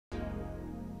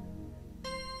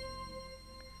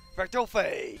Spectral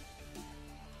Fade.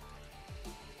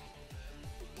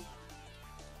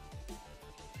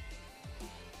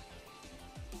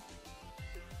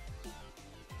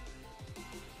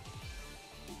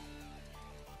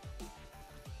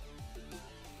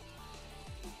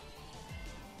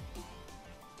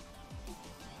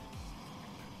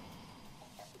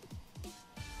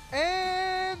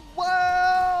 And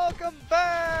welcome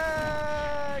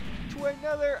back to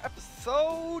another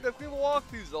episode of Green&Blue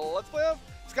Walkthrough. Let's play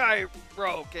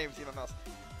Skyrogue game. See my mouse.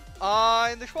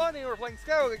 In the Schwani, we're playing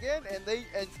Skyrogue again, and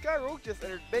Skyrogue just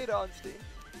entered beta on Steam.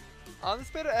 This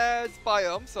beta adds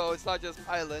biomes, so it's not just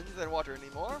islands and water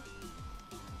anymore.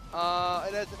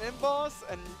 It adds an end boss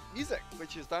and music,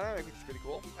 which is dynamic, which is pretty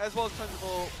cool, as well as tons of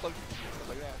little bugs and stuff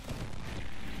like that.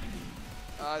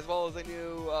 As well as a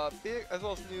new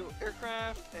new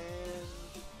aircraft and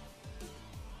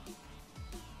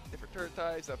different turret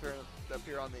types that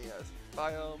appear on the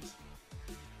biomes.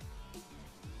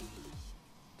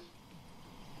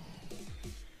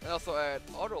 And also add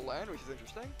auto land, which is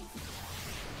interesting.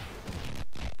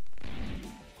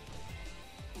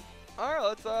 All right,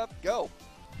 let's go.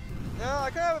 Now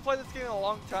I kind of haven't played this game in a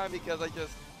long time because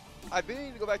I've been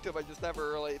needing to go back to it, but I just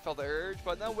never really felt the urge.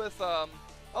 But now with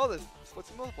this what's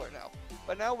the multiplayer now?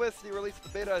 But now with the release of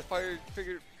the beta, I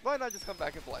figured why not just come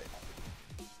back and play.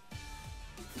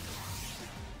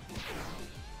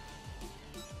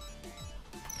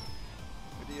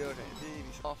 Video,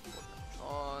 TV off,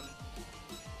 on,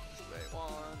 display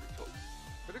one,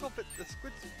 critical fit, the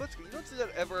split screen. You don't see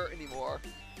that ever anymore.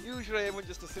 Usually everyone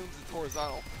just assumes it's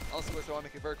horizontal. Also, I want to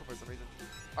make it vertical for some reason.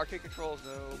 Arcade controls,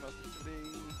 no. Mouse to be.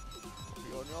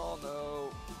 We all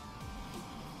no.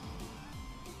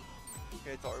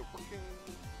 Okay, it's already working.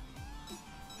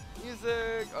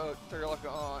 Music. Oh, turn your lock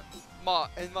on.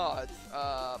 Mods.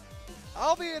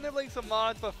 I'll be enabling some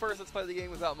mods, but first let's play the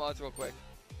game without mods real quick.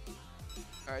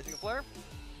 Alright, single player.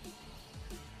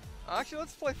 Actually,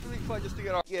 let's play Free Fly just to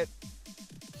get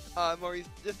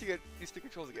just to get used to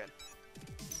controls again.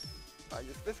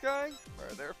 Just this guy,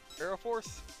 right there, Aero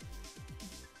Force.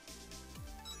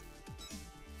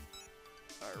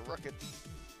 Alright, rocket.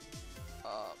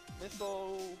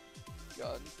 Missile,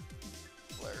 gun,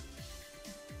 flare.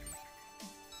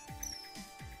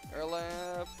 Air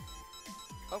lab.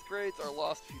 Upgrades are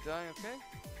lost if you die, okay?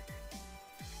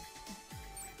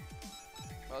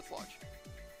 Well, let's launch.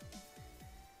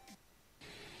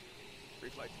 Free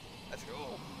flight. Let's go.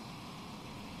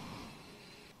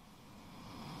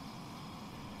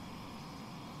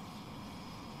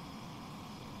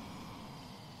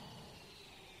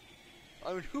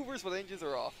 I mean, Hoovers with engines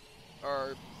are off.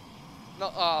 Or,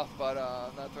 not off, but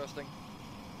not thrusting.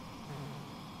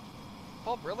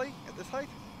 Oh, really? At this height?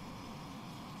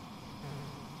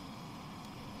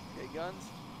 Okay, guns.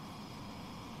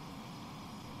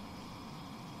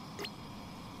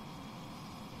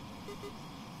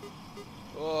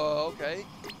 Oh, okay.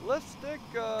 Left stick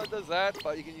does that,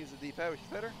 but you can use the D-pad, which is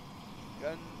better.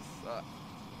 Guns,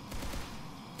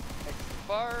 extra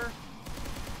fire.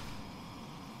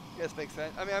 Yes, makes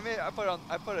sense. I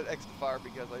put it X to fire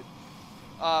because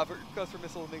because for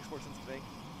missiles it makes more sense to me.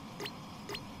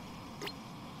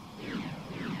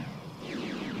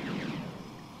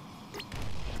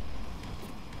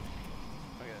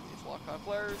 Okay, these lock-on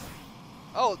flares.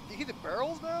 Oh, you can do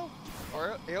barrels now?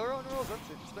 Or aileron rolls? That's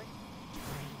interesting.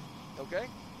 Okay.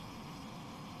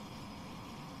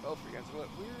 Oh, free guns. What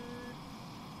weird.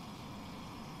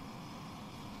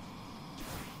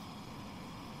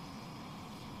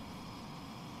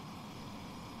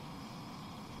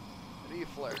 I need a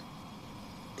flare.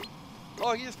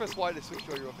 Oh, you just press Y to switch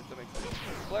to your weapons. That makes sense.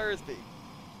 Flare is B,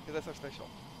 because that's our special.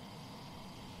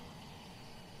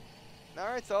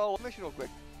 Alright, so mission real quick.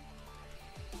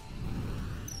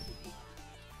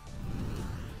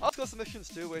 Let's go some missions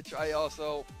too, which I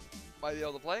also might be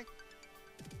able to play.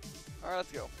 Alright,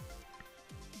 let's go.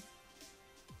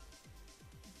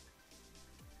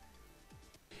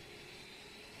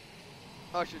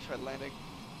 Oh, I should try landing.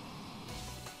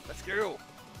 Let's go!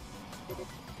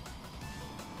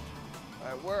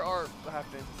 Alright, where are the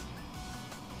half-pins?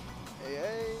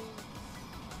 AA.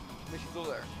 Mission's over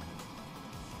there.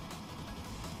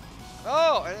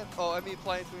 Oh! I mean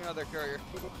planes moving out of their carrier.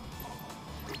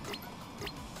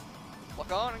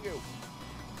 Lock on and go.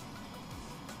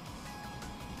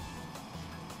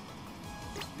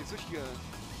 You switch guns.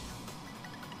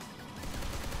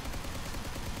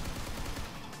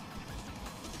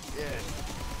 Yes.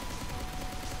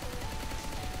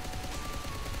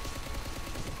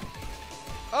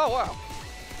 Oh wow.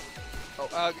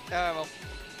 Oh, ammo.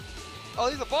 Oh,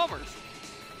 these are bombers.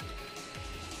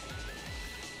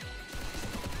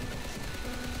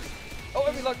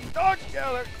 be lucky. Dodge!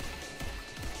 Yeah, there.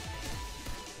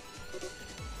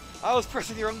 I was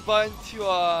pressing the wrong button to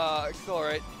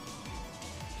accelerate.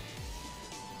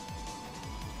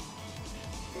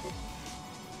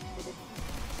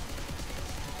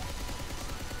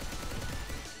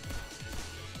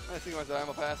 I think my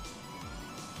ammo passed.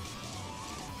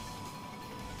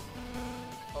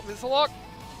 Oh, missile lock!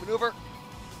 Maneuver!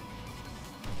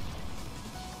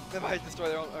 They might destroy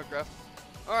their own aircraft.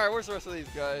 Alright, where's the rest of these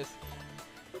guys?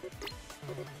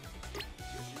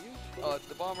 Oh, it's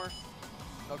the bomber.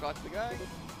 Oh, got to the guy.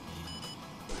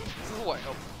 This is away.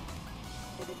 Oh.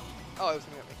 Oh, it was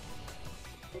coming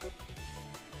at me.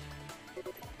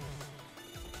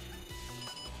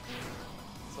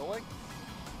 So away.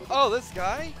 Oh, this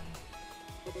guy?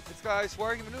 This guy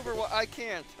swearing to maneuver. Well, I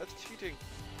can't. That's cheating.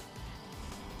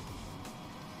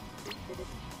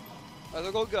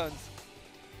 There go guns.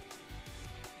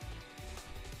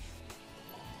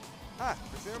 Ah,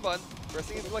 pressing the button.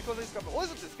 Pressing it like this guy. What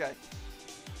is with this guy?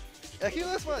 Like, he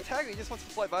doesn't want to attack me, he just wants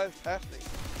to fly by past me.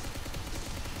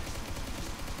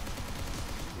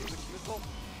 Missile.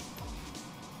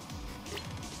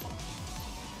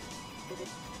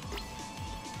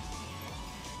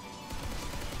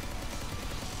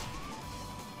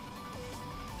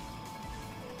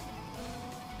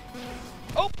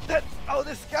 Oh, that's, oh,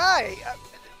 this guy!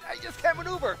 I just can't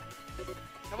maneuver!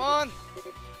 Come on!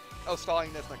 Oh,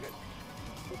 stalling, that's not good.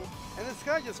 And this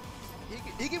guy just,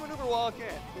 he can maneuver while I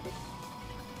can.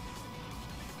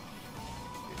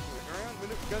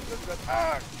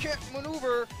 Ah, can't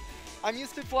maneuver! I'm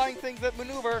used to flying things that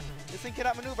maneuver. This thing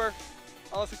cannot maneuver.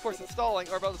 Unless, of course, it's stalling,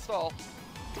 or about to stall.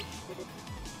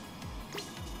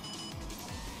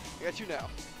 I got you now.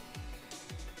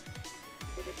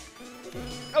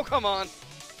 Oh, come on!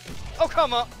 Oh,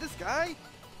 come on! This guy?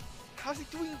 How's he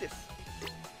doing this?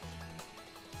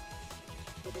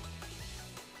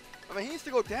 I mean, he needs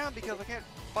to go down because I can't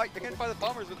fight the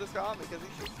bombers with this guy on me because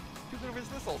he's shooting over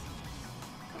his missiles.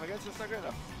 I guess it's not good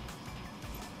enough.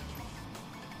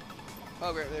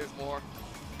 Oh great, there's more.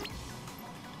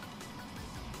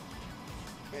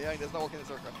 Yeah, he does not work in the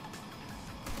circle.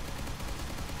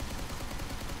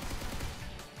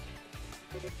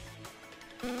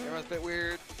 Everyone's a bit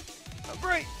weird. Oh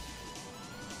great!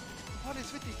 What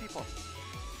is with these people?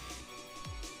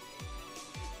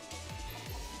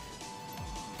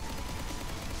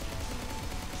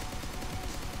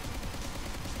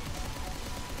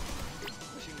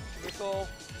 Missile.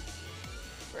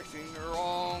 Pressing the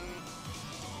wrong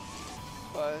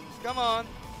buttons. Come on.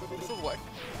 Missile's away.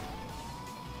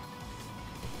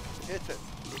 Hits it.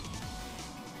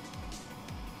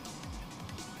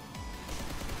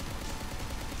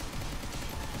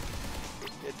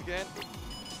 Hits again.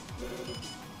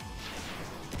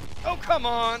 Oh, come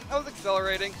on. I was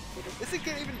accelerating. This thing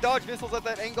can't even dodge missiles at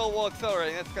that angle while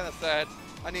accelerating. That's kind of sad.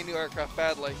 I need a new aircraft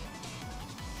badly.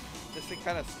 This thing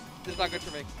kind of is not good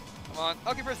for me. Come on.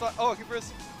 Okay, press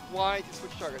Y to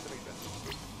switch targets. That makes sense.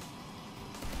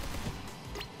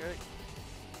 Okay.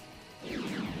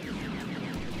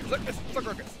 Suck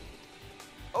rockets.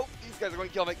 Oh, these guys are going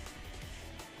to kill me.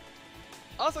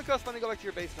 Also, costs money to go back to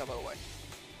your base now, by the way.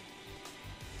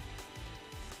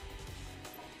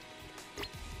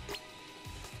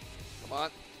 Come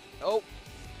on. Oh.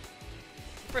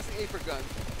 Pressing A for guns.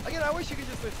 Again, I wish you could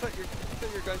just set your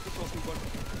gun controls to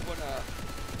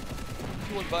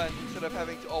one button instead of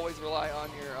having to always rely on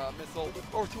your missile,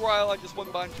 or to rely on just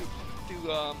one button to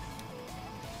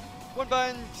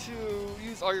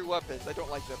use all your weapons. I don't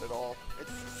like that at all.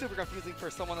 It's super confusing for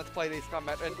someone that's played Ace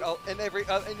Combat and every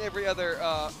other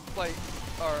play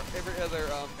or every other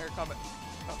air combat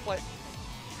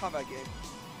combat game.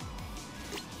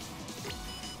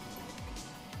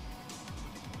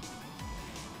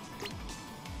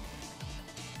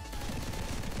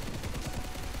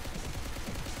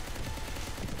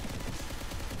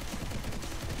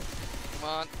 Come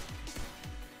on.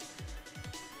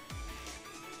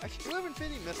 Actually, do we have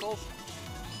infinity missiles?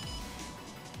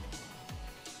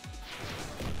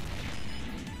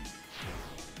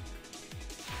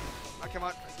 Oh, come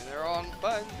on. Pressing the wrong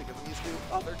button because I'm used to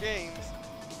other games.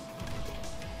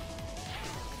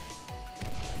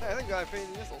 Hey, I think I have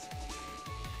infinity missiles.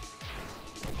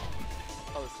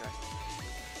 Oh, this guy.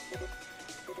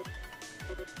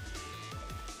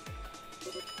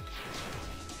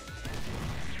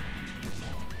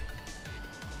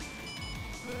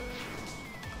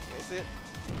 It.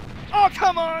 Oh,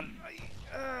 come on!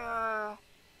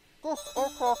 This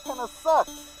aircraft kind of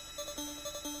sucks.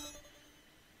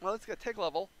 Well, it's got tick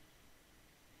level.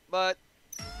 But,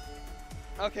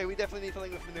 okay, we definitely need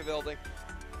something with the new building.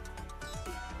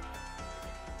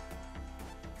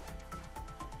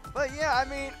 But yeah, I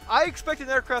mean, I expect an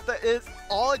aircraft that is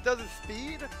all it does is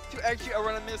speed to actually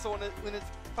outrun a missile when it's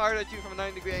fired at you from a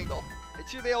 90-degree angle. It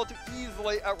should be able to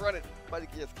easily outrun it, but it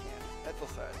just can't. That's so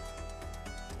sad.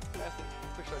 Fantastic.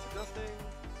 Quick strikes adjusting.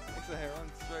 Excellent hair on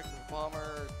strikes with the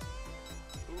bomber.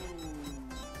 Ooh.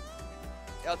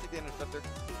 Yeah, I'll take the interceptor.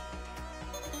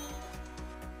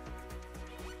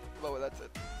 Oh, that's it.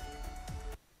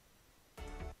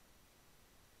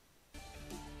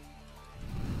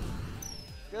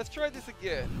 Let's try this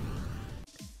again.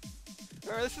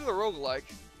 Alright, this is a roguelike.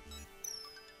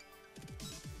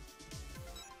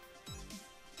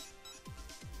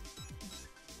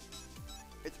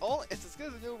 It's as good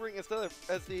as maneuvering as the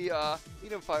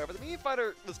medium fighter, but the medium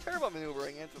fighter was terrible at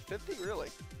maneuvering, and it's a 50, really.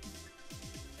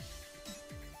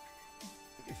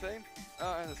 What you say?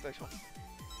 And the special.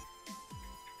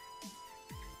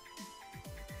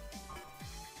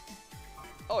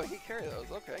 Oh, he can carry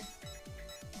those, okay.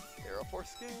 Aero Force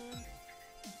skin.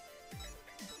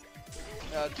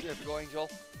 There we go, Angel.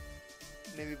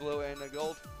 Navy blue and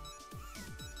gold.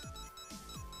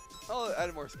 I'll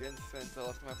add more skins since the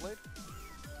last time I played.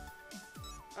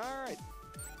 Alright.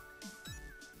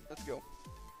 Let's go.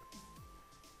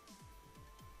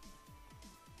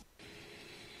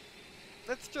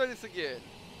 Let's try this again.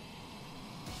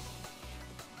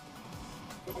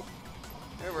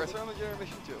 Remember, I started on the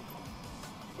mission 2.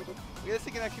 I guess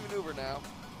he can actually maneuver now.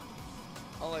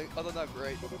 Although not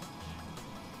great.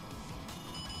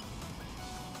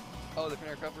 Oh, different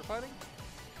aircraft we're fighting?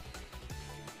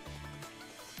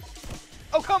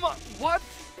 Oh, come on! What?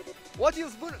 What? He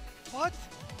was what? What?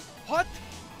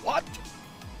 What?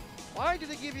 Why did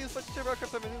they give you such terrible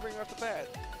aircraft at maneuvering off the pad?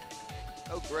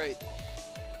 Oh, great.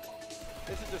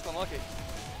 This is just unlucky.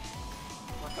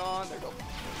 Mark on, there we go.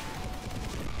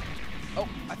 Oh,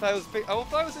 I thought it was facing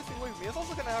away from me. It's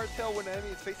also kind of hard to tell when the enemy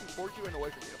is facing towards you and away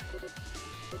from you.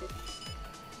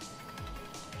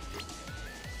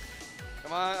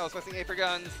 Come on, I was pressing A for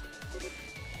guns.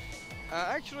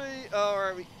 Actually,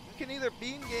 alright, we can either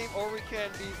be in game or we can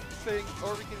be sitting,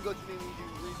 or we can go to the menu and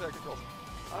do reset controls.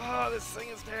 Ah, this thing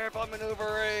is terrible at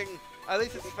maneuvering. At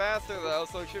least it's faster though,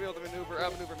 so it should be able to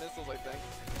outmaneuver missiles, I think.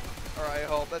 Alright, I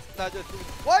hope. That's not just.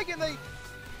 Why can they?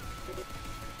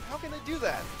 How can they do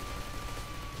that?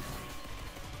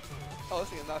 Oh, this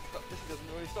thing is not. This thing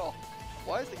doesn't really stall.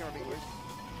 Why is the camera being weird?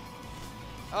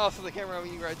 Oh, so the camera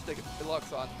when you ride stick it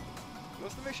locks on.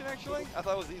 What's the mission actually? I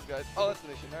thought it was these guys. Oh, that's the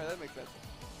mission. Alright, that makes sense.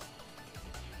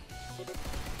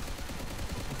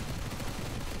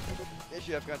 Yes,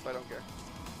 you have guns, but I don't care.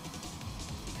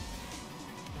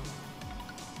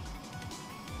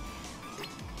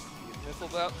 Get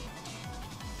missiles out.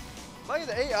 Like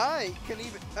the AI can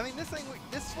even. I mean, this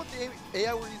is what the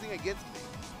AI we're using against me,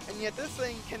 and yet this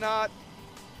thing cannot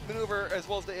maneuver as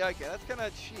well as the AI can. That's kind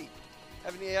of cheap.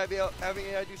 Having the AI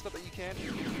do stuff that you can.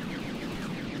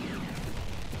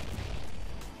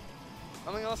 I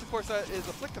mean, also, of course, that is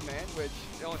a flick command, which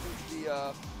only seems to be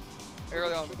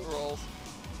aerial on rolls.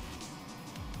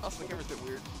 Also, the camera's a bit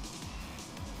weird.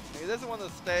 It doesn't want to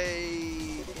stay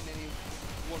in any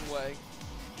one way.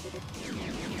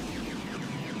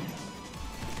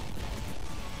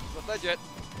 What's that jet?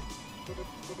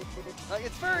 Like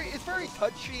it's very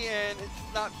touchy and it's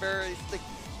not very sticky.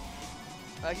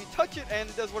 You touch it and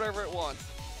it does whatever it wants.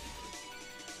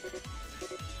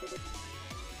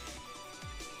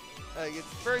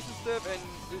 It's very sensitive and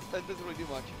it doesn't really do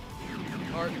much.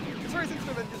 Or it's very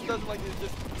sensitive and just doesn't like it.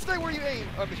 Just stay where you aim.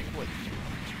 Mission complete.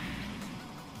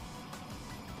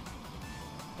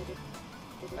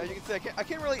 As you can see, I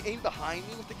can't really aim behind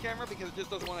me with the camera because it just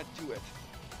doesn't want to do it.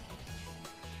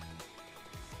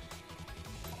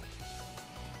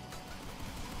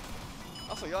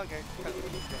 Also, y'all can kind of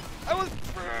this game. I was.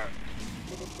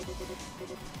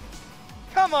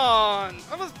 Come on!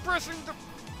 I was pressing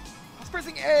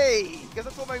A because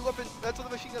that's what my weapon. That's what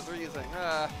the machine guns are using.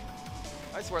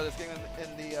 I swear this game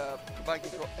in the combined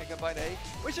control and combined A,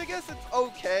 which I guess it's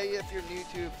okay if you're new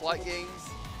to flight games.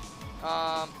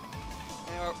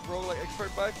 And roguelike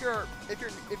expert, but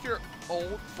if you're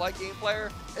old flight game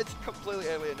player, it's completely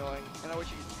utterly annoying. And I wish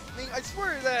you. I mean, I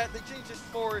swear that they changed it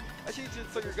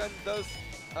so your gun does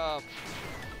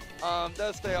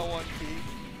stay on one key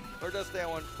or does stay on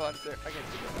one button. There, I can't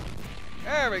see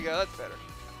that. There we go. That's better.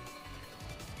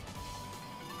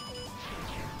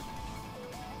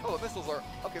 Oh, missiles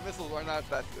are not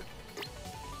that good.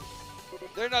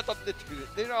 They're not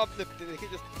omnipotent. They're not omnipotent. They can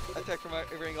just attack from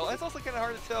every angle. And it's also kind of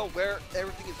hard to tell where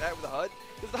everything is at with the HUD.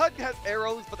 Because the HUD has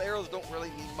arrows, but the arrows don't really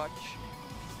mean much.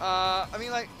 I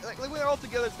mean, like when they're all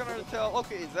together, it's kind of hard to tell.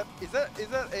 Okay, is that a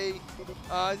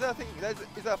thing?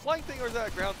 Is that a flying thing or is that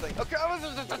a ground thing? Okay.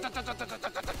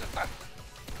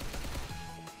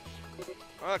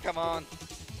 Oh, come on.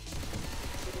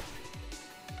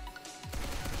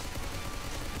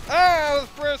 Ah, I was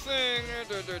pressing.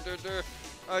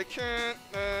 I can't.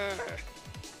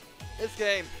 This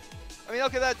game. I mean,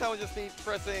 okay, that time was just me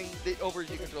pressing the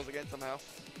over-G controls again somehow.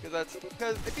 Because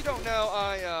if you don't know,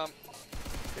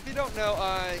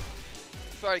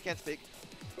 sorry, I can't speak.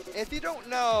 If you don't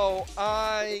know,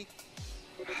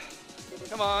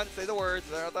 come on, say the words.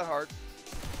 They're not that hard.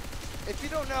 If you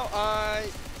don't know, I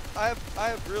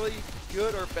have really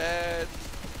good or bad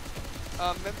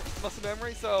muscle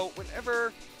memory. So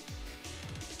whenever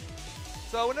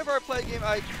I play a game,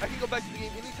 I can go back to the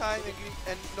game anytime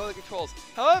and know the controls.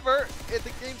 However, if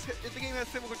the game has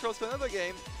similar controls to another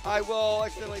game, I will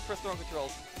accidentally press the wrong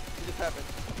controls. It just happened.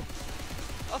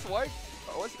 Also, why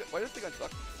does the gun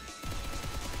suck?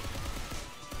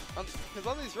 Because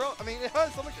on these roads, I mean, it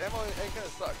has so much ammo and it kind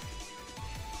of sucks.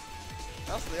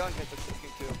 Also, the on hit this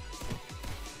game too.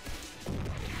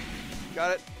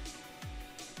 Got it.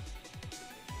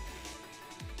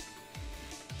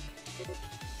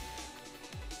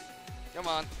 Come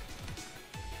on.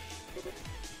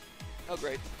 Oh,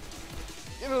 great.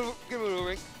 Give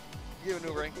maneuvering. Give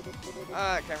maneuvering.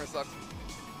 Ah, camera sucks.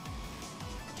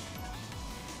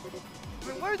 I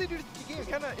mean, why did they do this to the game? It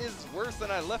kind of is worse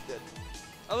than I left it.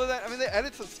 Other than, I mean, they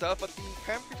added some stuff, but the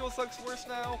camera control sucks worse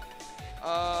now.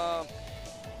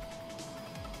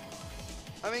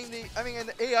 And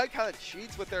the AI kind of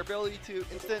cheats with their ability to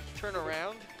instant turn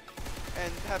around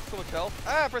and have so much health.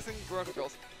 Ah, pressing wrong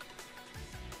controls.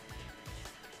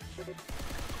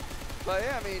 But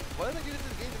yeah, I mean, why did they do this in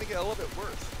the game to make it a little bit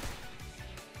worse?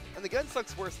 And the gun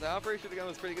sucks worse now. I'm pretty sure the gun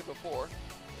was pretty good before.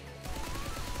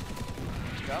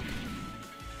 Yeah.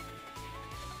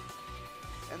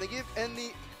 And they give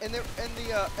the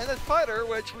fighter,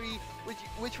 which we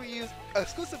use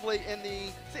exclusively in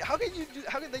the. See, how can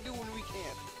they do when we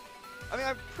can't? I mean,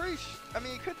 I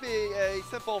mean, it could be a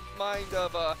simple mind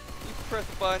of you press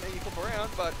a button and you flip around,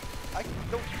 but I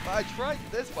tried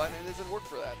this button and it doesn't work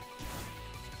for that.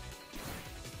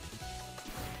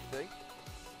 See?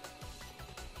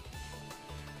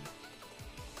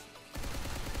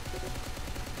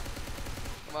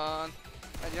 Come on.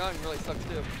 And yawning really sucks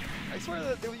too. I swear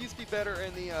that they used to be better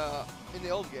in the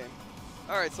old game.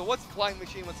 Alright, so what's flying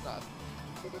machine, what's not?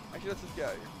 Actually, let's just get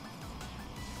out of here.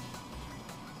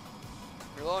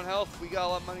 We're low on health, we got a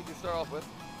lot of money to start off with.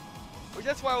 Which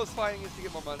that's why I was fighting, is to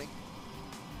get more money.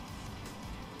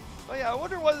 Oh yeah, I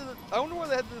wonder why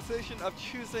they had the decision of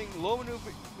choosing low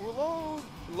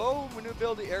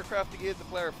maneuverability aircraft to give the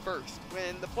player first,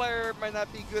 when the player might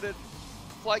not be good at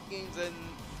flight games, and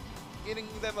getting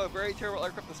them a very terrible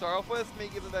aircraft to start off with may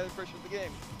give them that impression of the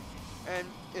game. And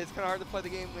it's kind of hard to play the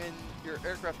game when your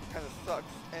aircraft kind of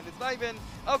sucks. And it's not even,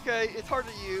 okay, it's hard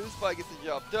to use, but it gets the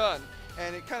job done.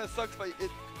 And it kind of sucks, but you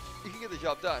can get the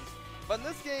job done. But in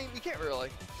this game, you can't really.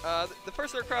 The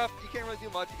first aircraft, you can't really do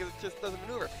much because it just doesn't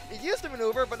maneuver. It used to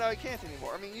maneuver, but now it can't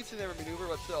anymore. I mean, it used to never maneuver,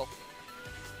 but still.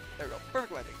 There we go,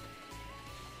 perfect landing.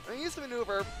 I mean, it used to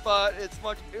maneuver, but it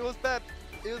was bad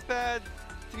to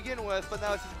begin with, but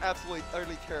now it's just absolutely,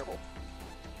 utterly terrible.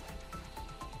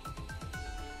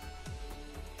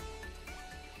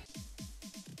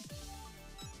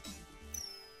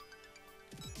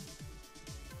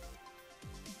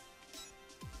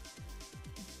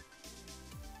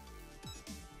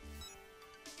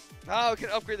 Oh, you can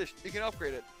upgrade this. You can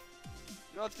upgrade it.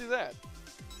 No, let's do that.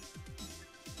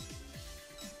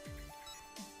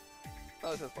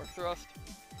 Oh, this has more thrust.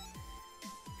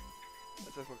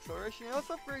 This has more acceleration. Yeah, let's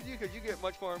upgrade you because you get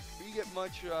much more. You get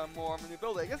much more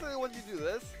maneuverability. I guess I want you to do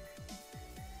this.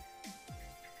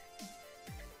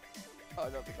 Oh, I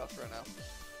don't think that's right now.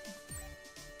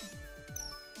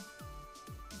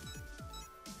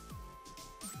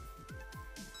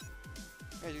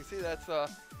 As you can see, that's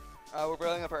we're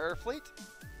building up our air fleet.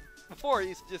 Before, it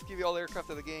used to just give you all the aircraft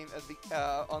of the game as the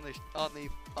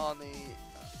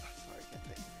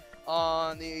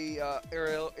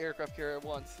aerial aircraft carrier at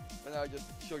once, but now it just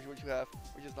shows you what you have,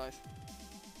 which is nice.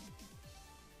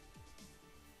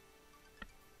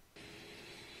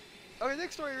 Okay,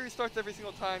 next story restarts every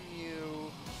single time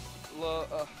you sorry,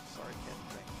 can't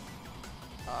think.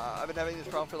 I've been having this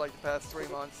problem for like the past 3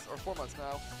 months or 4 months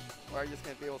now, where I just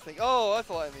can't be able to think. Oh, that's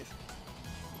a lot of enemies.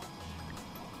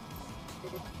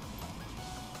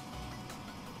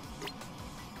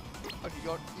 Okay,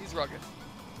 go use rugged.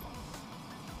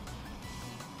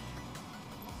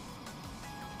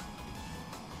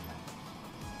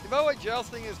 by the way,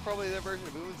 jousting is probably their version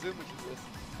of boom and zoom, which is this.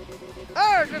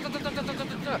 Ah!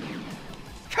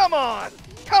 Come on!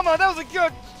 Come on! That was a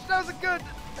good.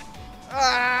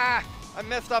 Ah! I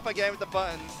messed up again with the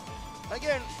buttons.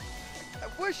 Again, I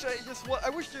wish your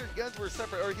guns were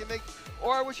separate, or you can make,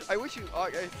 or I wish you.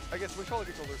 I guess wish all the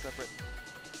controls were separate.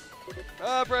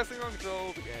 Pressing wrong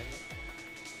controls again.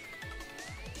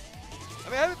 I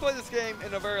mean, I haven't played this game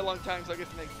in a very long time, so I guess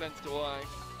it makes sense to why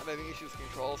I'm having issues with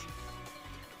controls.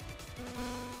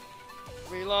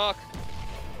 Relock.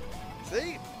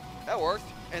 See? That worked.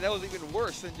 And that was even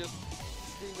worse than just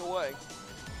skiing away.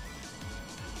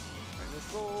 And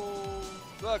missile.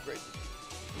 Oh, great.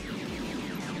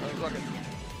 Rocket.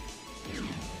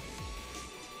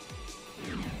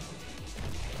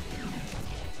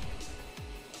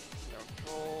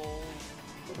 Control.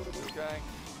 Okay.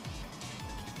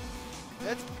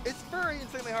 It's very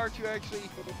insanely hard to actually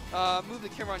move the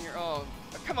camera on your own.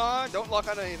 Come on, don't lock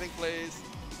on anything, please.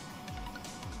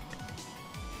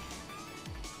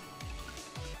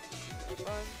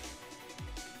 Fun.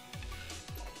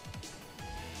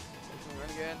 Run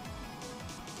again.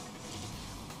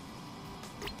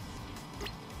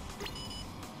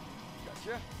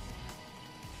 Gotcha.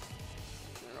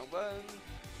 Wrong button.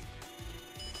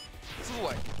 This is the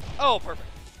way. Oh, perfect.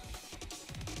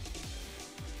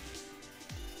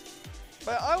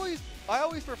 But I always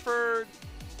preferred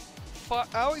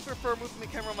moving the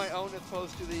camera on my own as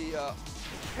opposed to the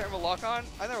camera lock on.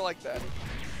 I never liked that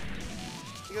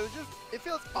because it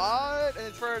feels odd and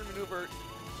it's very hard to maneuver.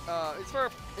 It's very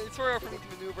hard for me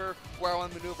to maneuver where I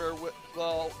want to maneuver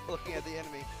while looking at the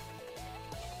enemy.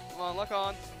 Come on, lock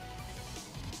on.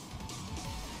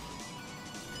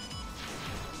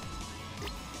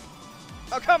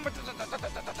 Oh, come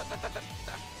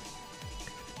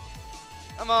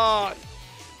on!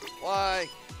 Why?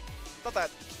 Stop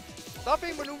that. Stop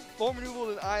being more maneuverable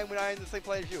than I am when I'm in the same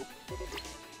plane as you.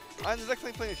 I'm in the exact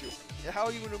same plane as you. Yeah, how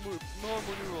are you more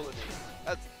maneuverable than me?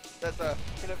 That's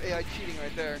kind of AI cheating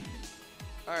right there.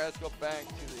 Alright, let's go back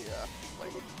to the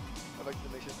plane. Go back to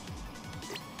the mission.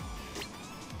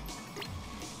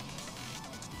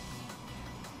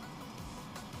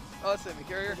 Oh, that's enemy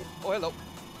carrier. Oh, hello.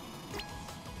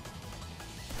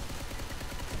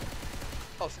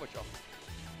 Oh, switch off.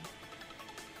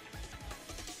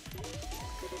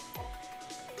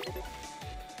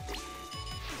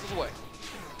 This is away.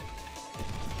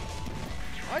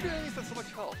 Why do enemies have so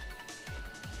much health?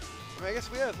 I mean, I guess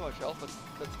we have so much health,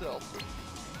 but still.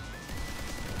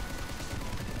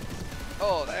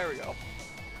 Oh, there we go.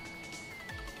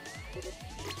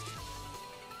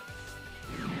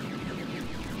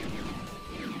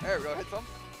 There we go, hit some.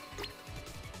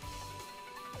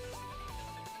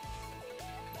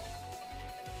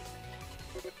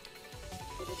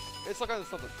 It's like on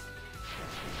something.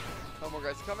 No more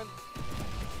guys coming.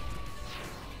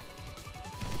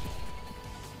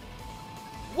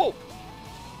 Whoa!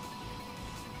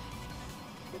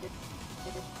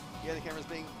 Yeah, the camera's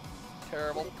being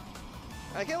terrible.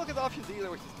 And I can't look at the options either,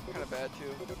 which is kind of bad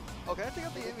too. Oh, can I take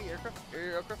out the enemy aircraft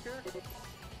here?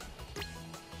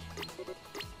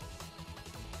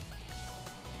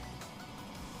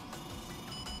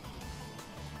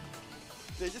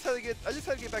 I just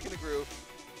had to get back in the groove.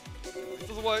 This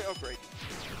is why. Oh, great.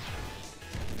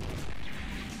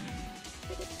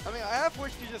 I mean, I have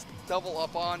wished to just double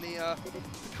up on the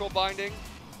control binding.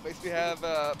 Basically have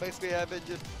it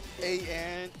just A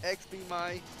and X be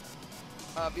my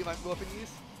weapon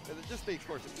use. It just makes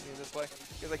more sense to me this way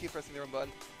because I keep pressing the wrong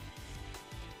button.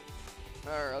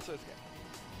 All right, let's try this again.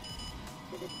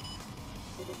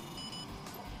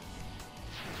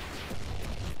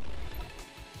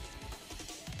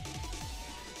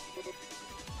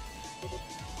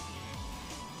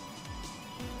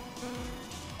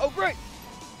 Oh, great!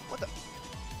 What the?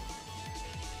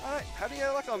 Alright, how do you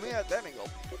lock on me at that angle?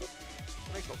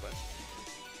 That makes no sense.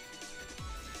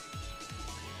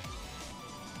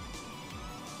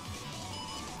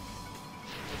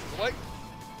 This is white.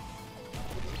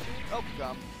 Oh,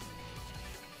 come.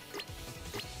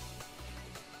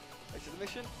 Back to the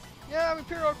mission. Yeah, I mean,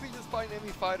 periodically just fighting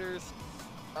enemy fighters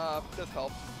does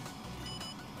help.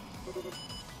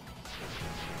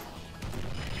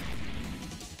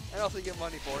 And also you get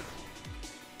money for it.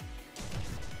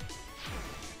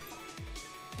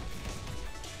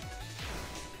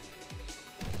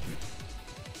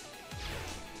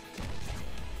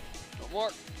 No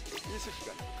more. Use your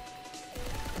gun.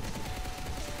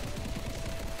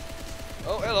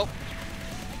 Oh, hello.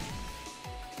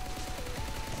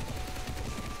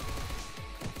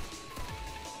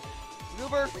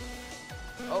 Maneuver.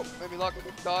 Oh, maybe lock,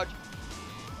 dodge.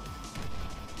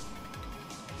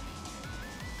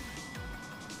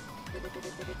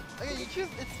 Again,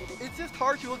 it's just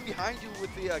hard to look behind you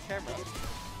with the camera.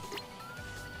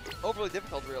 Overly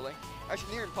difficult, really.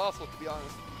 Actually, near impossible, to be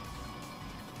honest.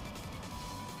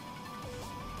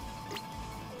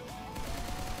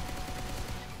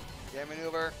 Yeah,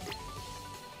 maneuver.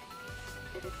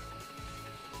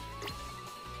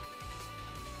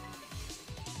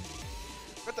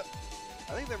 What the?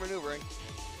 I think they're maneuvering.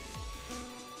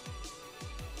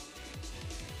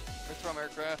 First from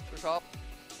aircraft, for top.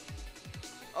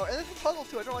 Oh, and there's a toggle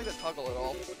too. I don't like that toggle at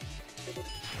all.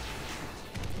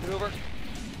 Maneuver.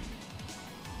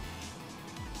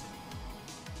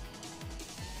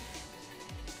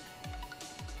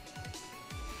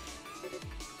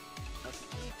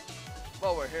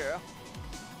 While we're here.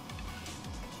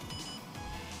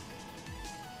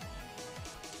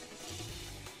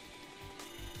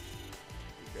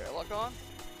 Okay, lock on.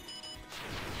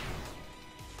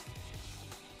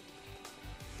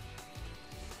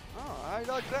 Oh, I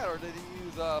dodged that, or did he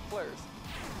use flares?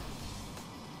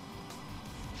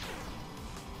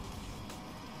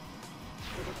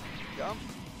 Jump.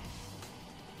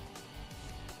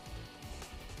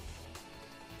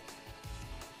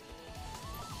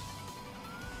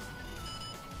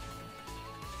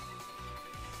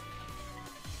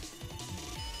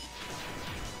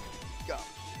 Go.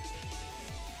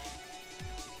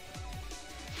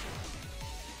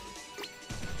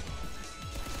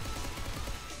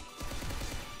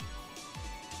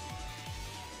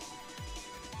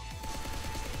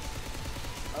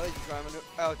 I think he's trying to.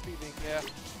 Oh, it's beating. Yeah.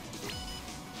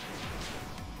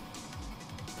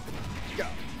 Go.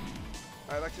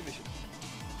 Alright, back to the mission.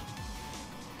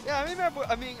 Yeah,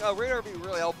 I mean, radar would be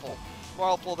really helpful. More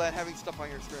helpful than having stuff on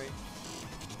your screen.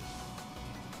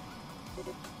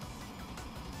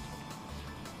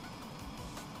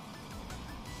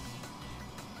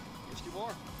 Just two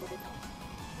more.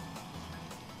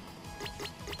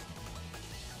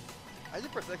 I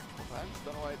did press X a couple times.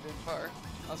 Don't know why it didn't fire.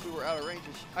 Unless we were out of range.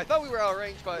 I thought we were out of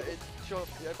range, but it showed.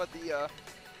 Yeah,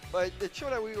 but it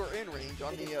showed that we were in range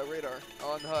on the radar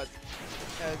on the HUD.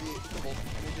 And the symbol,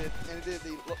 and it did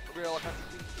the radar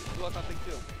lock on thing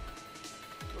too.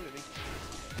 Look at me.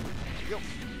 There you go.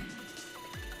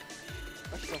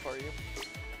 Actually, so far you.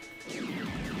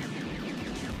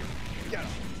 Got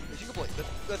him. Mission complete.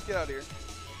 Let's get out of here.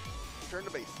 Return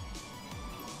to base.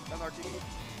 Down the RTD.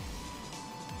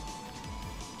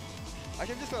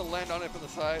 Actually, I'm just gonna land on it from the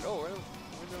side. Oh,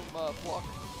 random block.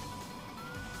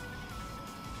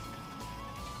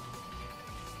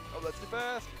 Oh, that's too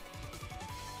fast.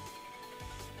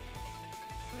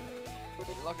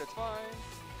 Lock, it's fine.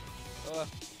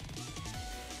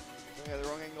 Yeah, the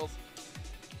wrong angles.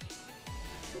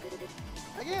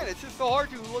 Again, it's just so hard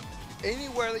to look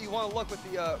anywhere that you want to look with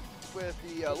the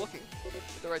looking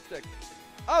with the right stick.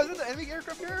 Oh, is this the enemy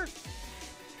aircraft carrier?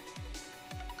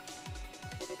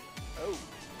 Oh.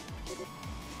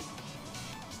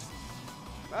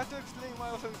 I have to explain why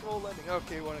I was control landing.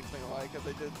 Okay, won't explain why, because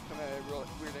I did come at real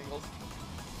weird angles.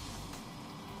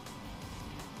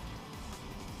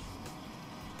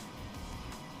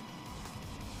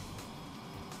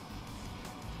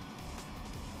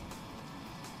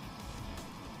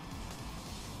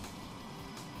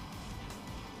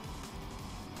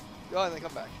 Go and then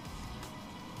come back.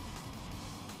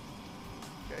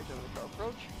 Okay, to the car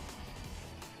approach.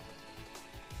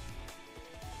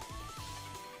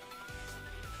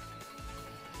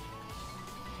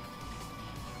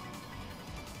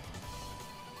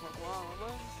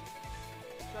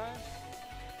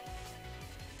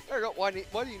 There we go. Why do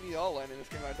you need all land in this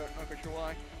game? I don't know for sure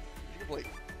why. You complete.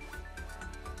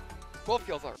 12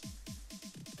 kills are.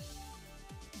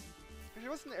 Actually,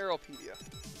 what's an Aeropedia?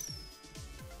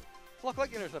 Flock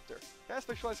like interceptor. Can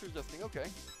specialized for adjusting.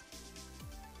 Okay.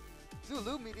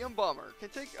 Zulu medium bomber. Can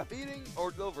take a beating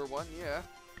or deliver one. Yeah.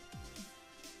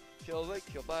 Kills 8,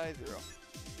 kill by 0.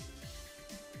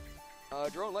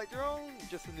 Drone, light drone,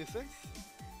 just a nuisance.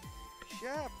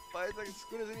 Yeah, but it's like as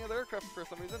good as any other aircraft for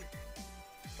some reason.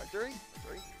 Factory?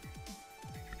 Factory.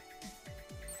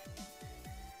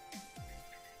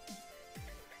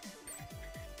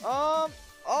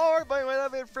 Alright, by the way,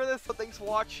 that's it for this, so thanks for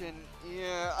watching.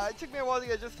 Yeah, it took me a while to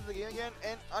get adjusted to the game again,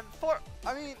 and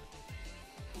I mean,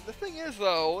 the thing is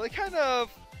though,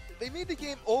 they made the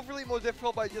game overly more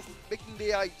difficult by just making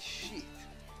the AI cheat.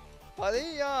 By the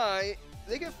AI,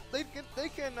 they can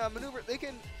maneuver, they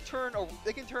can turn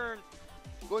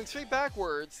going straight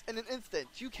backwards in an instant.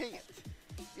 You can't.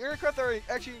 The aircraft are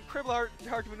actually incredibly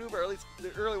hard to maneuver, at least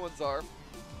the early ones are.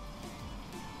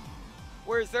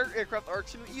 Whereas their aircraft are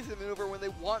extremely easy to maneuver when they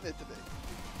want it to be.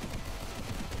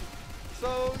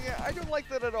 So yeah, I don't like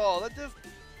that at all.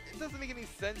 it doesn't make any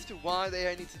sense to why the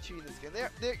AI needs to cheat in this game.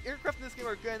 The aircraft in this game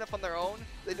are good enough on their own.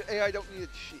 The AI don't need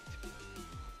to cheat.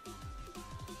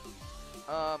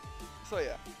 So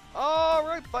yeah.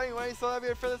 Alright, but anyway, so that'll be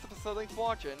it for this episode. Thanks for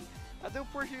watching. I do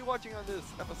appreciate you watching on this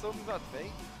episode. It's not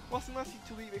fake. Wasn't nice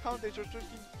to leave a comment to me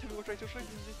what I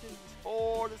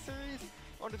for the series.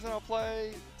 On the I'll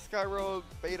play Skyrogue,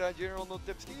 Beta, in general, no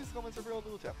tips, comments, or real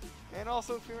tip. And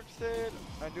also, if you're interested,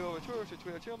 I do have a tour to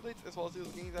Twitter channel updates, as well as those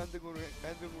games and doing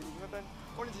content.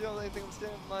 Or to know anything I'm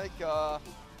staying like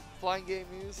flying game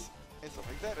news and stuff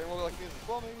like that. And we'll like news as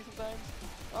well, maybe sometimes.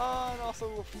 And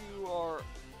also, if you are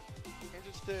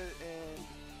interested in.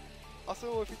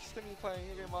 Also, if you're interested in playing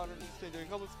Game Modern, interested in doing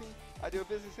Public Speed, I do a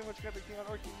business so much content on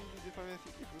or can you do if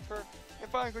you prefer. And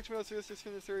finally, which else is just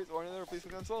finish the series or another please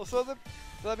console. So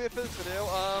that'll be it for this video.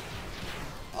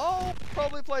 I'll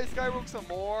probably play Skyrogue some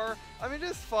more. I mean,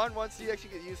 it's fun once you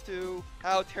actually get used to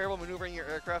how terrible maneuvering your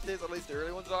aircraft is. At least the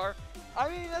early ones are. I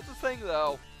mean, that's the thing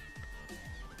though.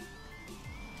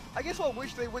 I guess what I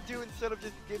wish they would do instead of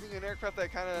just giving an aircraft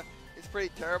that kind of is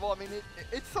pretty terrible. I mean,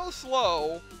 it's so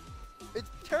slow. It's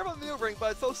terrible maneuvering,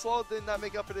 but it's so slow it did not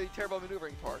make up for the terrible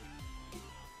maneuvering part.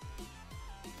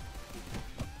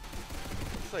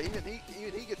 So even he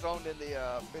gets owned in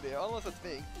the video, unless it's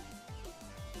me.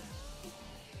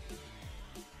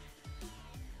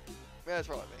 Yeah, that's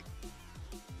probably me.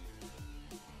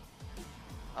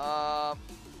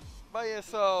 But yeah,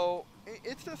 so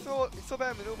it's just so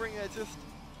bad maneuvering. It's just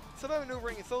so bad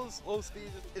maneuvering. It's so low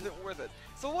speed, just isn't worth it.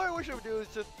 So what I wish I would do is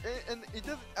just, and it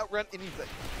doesn't outrun anything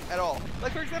at all.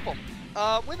 Like for example,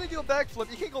 when they do a backflip,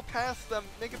 you can't go past them,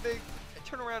 make a big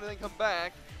turn around, and then come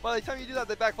back. By the time you do that,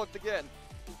 they backflipped again.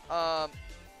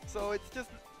 So it's just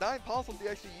not impossible to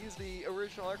actually use the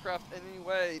original aircraft in any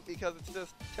way because it's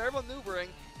just terrible maneuvering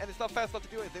and it's not fast enough to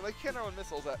do anything. Like you can't run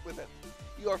missiles with it.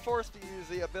 You are forced to use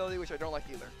the ability, which I don't like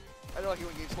either. I don't like it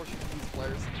when games force you to use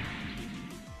flares.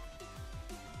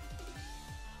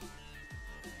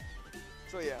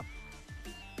 So yeah.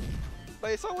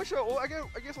 But so I wish, well, I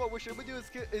guess what I wish it would do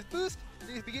is boost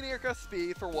the beginning aircraft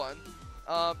speed for one.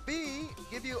 B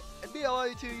allow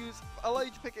you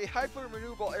to pick a high floor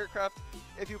maneuverable aircraft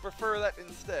if you prefer that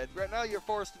instead. Right now you're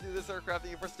forced to do this aircraft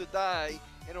and you're forced to die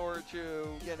in order to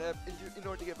get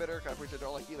better aircraft, which I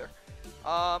don't like either.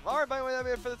 Alright, by the way, that'll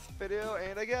be it for this video,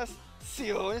 and I guess see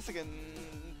you in a second.